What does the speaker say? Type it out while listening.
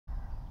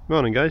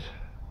Morning guys,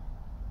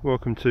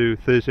 welcome to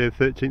Thursday the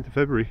 13th of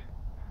February.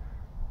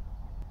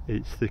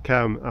 It's the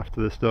calm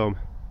after the storm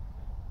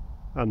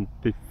and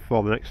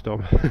before the next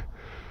storm.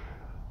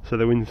 So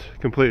the wind's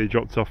completely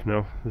dropped off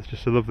now. There's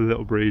just a lovely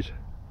little breeze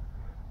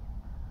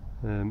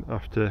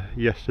after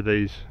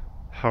yesterday's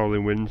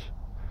howling winds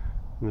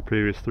in the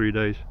previous 3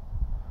 days.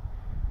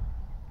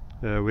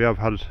 We have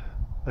had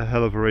a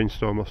hell of a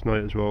rainstorm last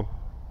night as well,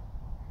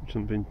 which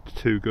hasn't been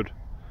too good.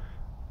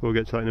 We'll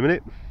get to that in a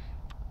minute.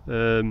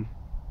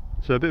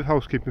 So a bit of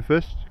housekeeping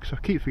first, because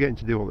I keep forgetting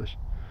to do all this.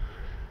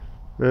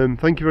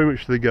 Thank you very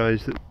much to the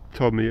guys that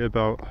told me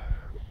about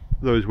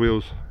those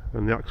wheels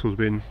and the axles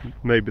being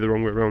maybe the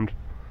wrong way around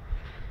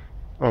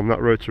on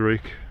that rotor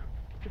rake.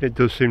 It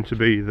does seem to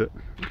be that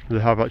they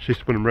have actually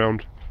spun them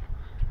round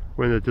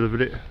when they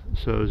delivered it,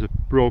 so there's a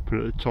rope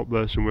at the top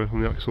there somewhere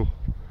on the axle,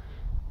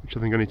 which I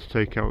think I need to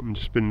take out and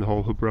just spin the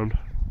whole hub round,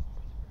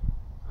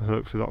 and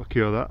hopefully that'll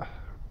cure that.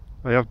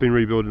 I have been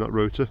rebuilding that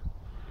rotor.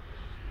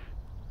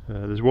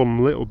 There's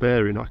one little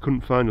bearing I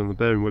couldn't find on the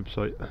bearing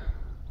website,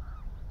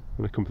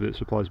 on a company that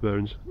supplies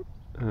bearings,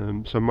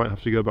 so I might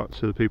have to go back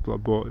to the people I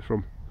bought it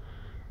from,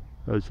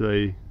 as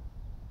they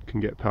can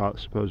get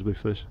parts supposedly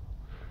for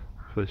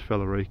this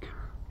fella rake,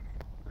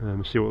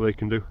 see what they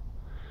can do.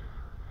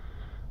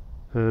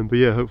 But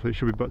yeah, hopefully it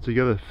should be back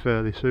together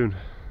fairly soon.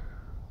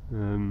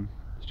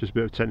 It's just a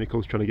bit of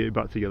technicals trying to get it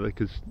back together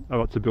because I've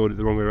had to build it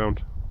the wrong way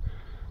around,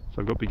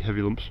 so I've got big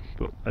heavy lumps.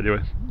 But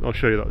anyway, I'll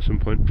show you that at some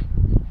point.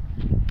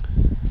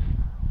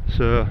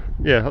 So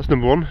yeah, that's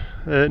number one.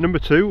 Number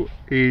two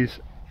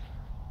is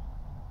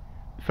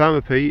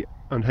Farmer P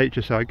and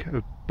HSAG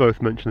have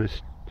both mentioned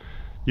this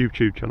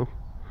YouTube channel,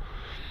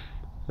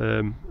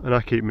 and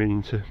I keep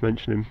meaning to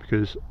mention him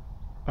because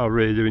I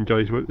really do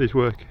enjoy his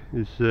work.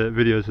 His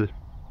videos are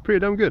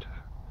pretty damn good.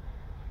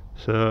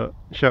 So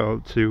shout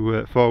out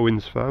to Four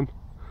Winds Farm.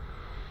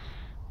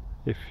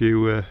 If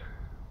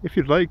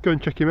you'd like, go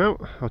and check him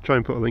out. I'll try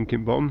and put a link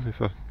in bottom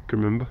if I can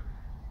remember.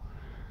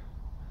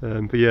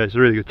 But yeah, it's a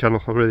really good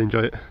channel. I really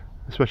enjoy it,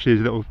 especially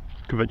his little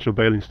conventional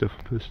baling stuff,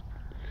 because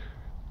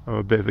I'm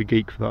a bit of a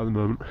geek for that at the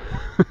moment.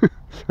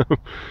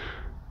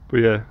 But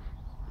yeah,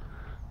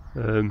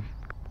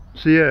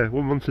 so yeah,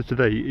 what I'm on to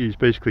today is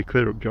basically a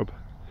clear up job.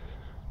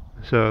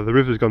 So the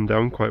river's gone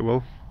down quite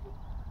well.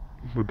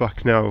 We're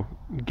back now,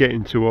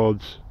 getting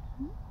towards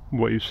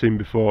what you've seen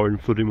before in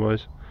flooding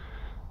wise.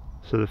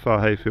 So the far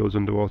hayfield's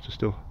underwater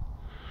still,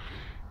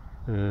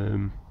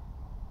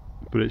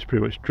 but it's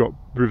pretty much dropped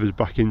rivers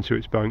back into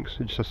its banks.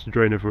 It just has to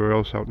drain everywhere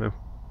else out now.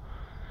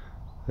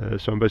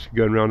 So I'm basically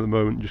going around at the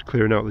moment just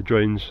clearing out the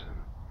drains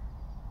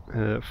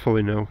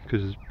fully now,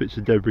 because there's bits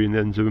of debris in the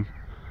ends of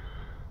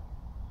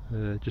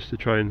them, just to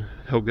try and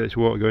help get this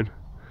water going,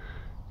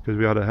 because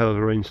we had a hell of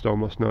a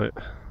rainstorm last night.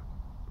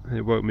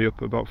 It woke me up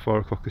at about 4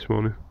 o'clock this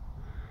morning,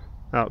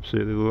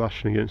 absolutely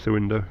lashing against the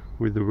window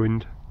with the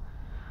wind.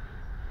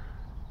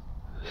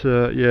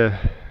 So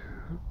yeah,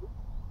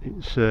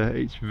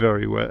 it's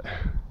very wet,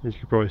 as you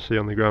can probably see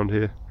on the ground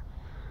here.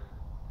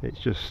 It's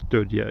just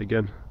stood yet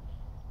again.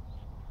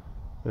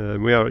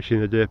 We are actually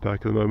in a deer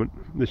park at the moment.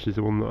 This is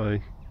the one that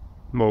I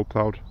mow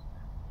ploughed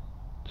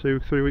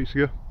 2-3 weeks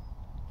ago.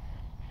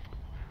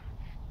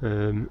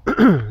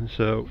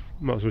 So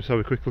might as well just have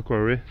a quick look while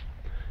we're here.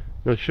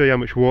 Now, to show you how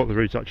much water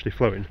there is actually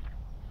flowing,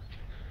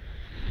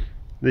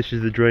 this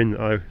is the drain that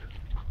I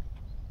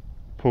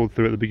pulled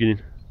through at the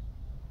beginning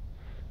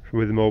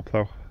with the mow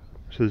plough.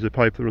 So there's a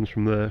pipe that runs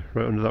from there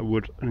right under that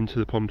wood and into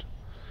the pond.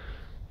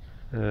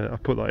 I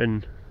put that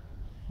in,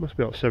 must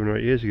be about 7 or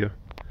 8 years ago.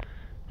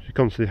 She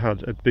constantly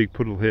had a big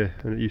puddle here,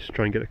 and it used to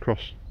try and get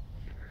across.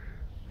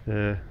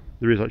 There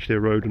is actually a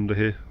road under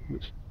here,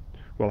 that's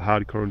well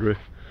hardcore under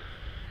here,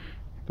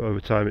 but over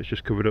time it's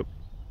just covered up.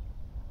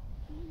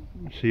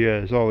 So yeah,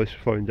 there's all this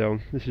flowing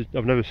down.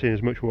 I've never seen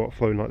as much water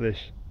flowing like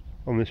this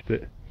on this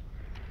bit.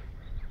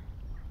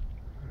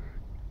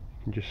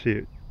 You can just see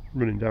it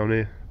running down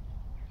here.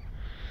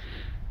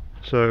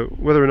 So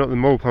whether or not the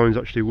mow ploughing's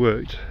actually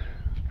worked,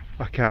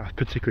 I can't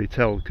particularly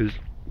tell, because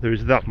there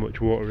is that much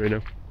water here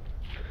now.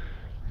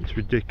 It's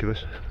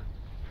ridiculous.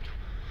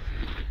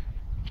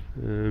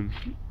 The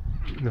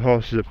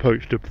horses are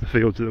poached up the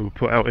fields that were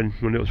put out in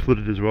when it was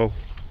flooded as well.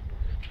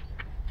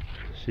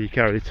 So you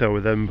can't really tell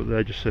with them, but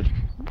they're just a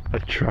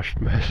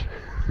trashed mess.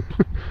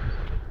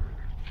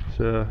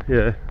 So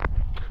yeah,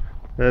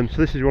 so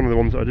this is one of the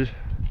ones that I did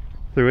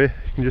through here.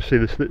 You can just see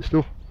the slit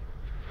still.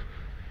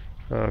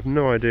 I have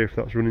no idea if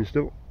that's running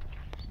still.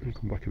 I'll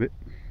come back a bit.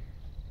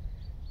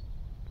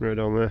 Right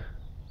down there.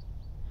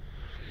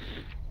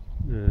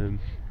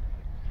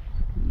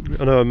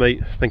 I know a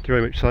mate, thank you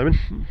very much Simon,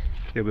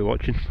 he'll be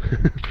watching.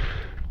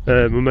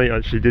 My mate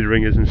actually did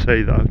ring us and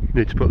say that I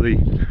need to put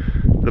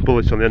the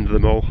bullets on the end of the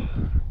mole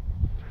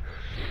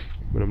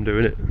when I'm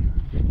doing it.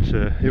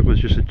 It was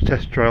just a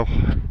test trial,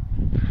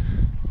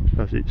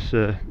 as it's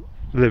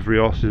livery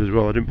horses as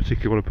well. I didn't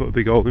particularly want to put a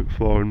big hole in the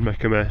floor and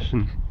make a mess,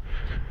 and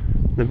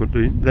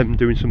them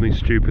doing something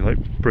stupid like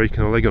breaking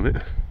a leg on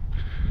it,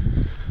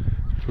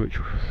 which,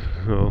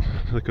 well,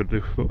 I could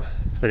do, but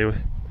anyway.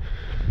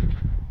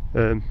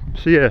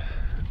 So yeah,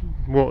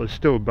 water's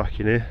still back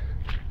in here.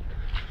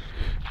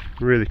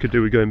 Really could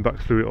do with going back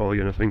through it all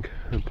again, I think,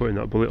 and putting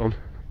that bullet on.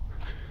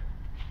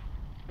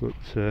 But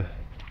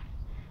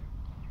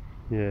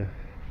yeah,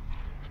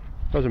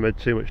 hasn't made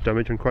too much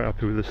damage. I'm quite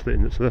happy with the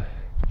slitting that's there.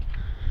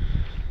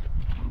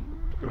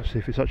 Let's see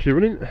if it's actually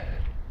running.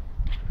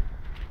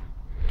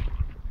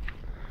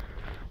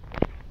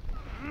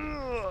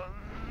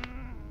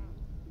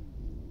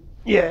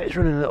 Yeah, it's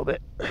running a little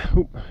bit.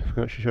 Oh, I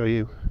forgot to show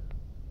you.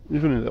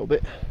 It's running a little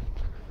bit.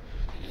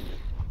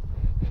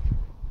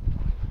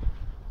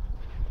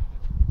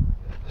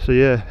 So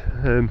yeah,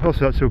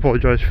 also had to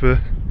apologise for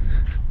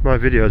my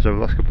videos over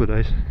the last couple of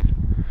days.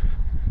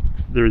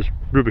 They're as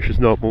rubbish as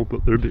normal,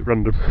 but they're a bit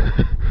random.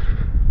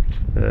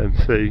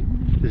 So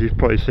as you've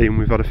probably seen,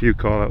 we've had a few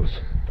call outs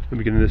at the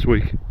beginning of this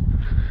week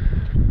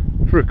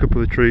for a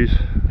couple of trees,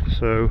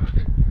 so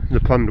the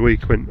planned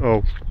week went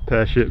all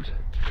pear-shaped,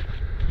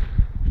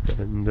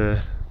 and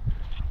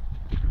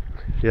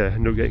yeah,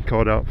 ended up getting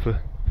called out for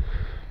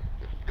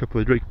a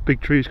couple of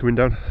big trees coming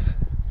down,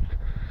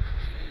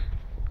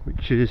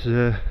 which is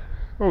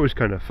always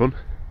kind of fun.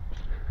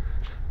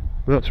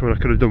 But that's what I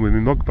could have done with my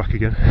mog back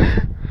again.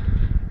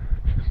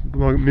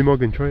 My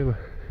mog and trailer.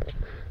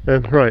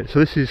 Right, so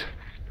this is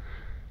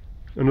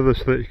another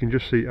slit. You can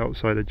just see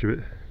outside edge of it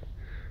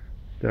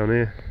down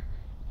here,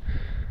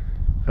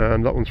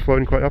 and that one's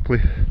flowing quite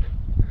happily.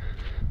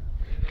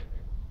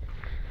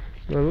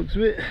 By the looks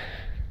of it.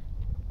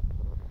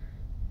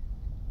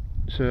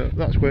 So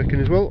that's working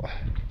as well.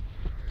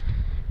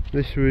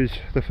 This was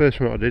the first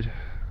one I did.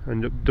 I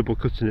ended up double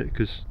cutting it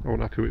because I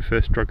wasn't happy with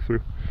first drag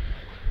through.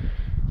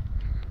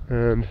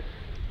 And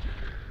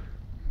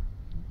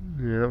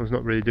yeah, that was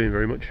not really doing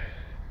very much,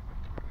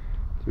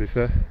 to be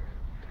fair.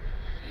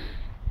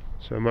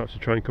 So I might have to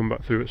try and come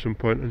back through at some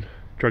point and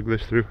drag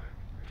this through.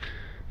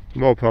 The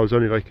maul plough is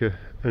only like an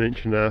 1.5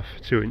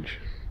 inch, 2 inch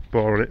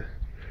bore on it,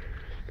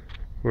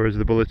 whereas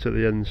the bullet at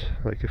the end's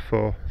like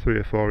a 3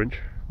 or 4 inch.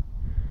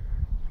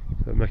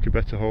 That'll make a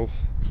better hole.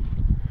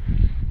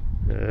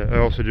 I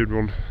also did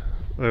one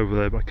over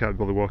there, but I can't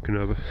bother walking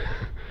over.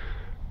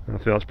 I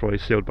think that's probably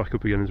sealed back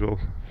up again as well.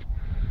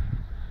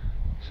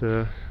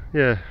 So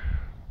yeah,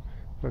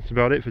 that's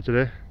about it for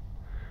today.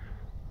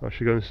 I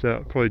should go and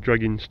start probably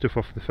dragging stuff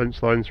off the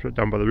fence lines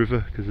down by the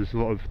river, because there's a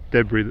lot of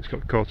debris that's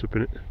got caught up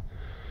in it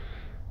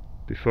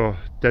before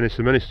Dennis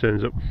the Menace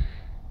turns up.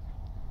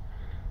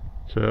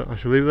 So I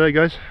shall leave it there,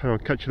 guys, and I'll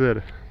catch you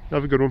later.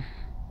 Have a good one.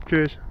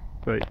 Cheers.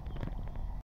 Bye.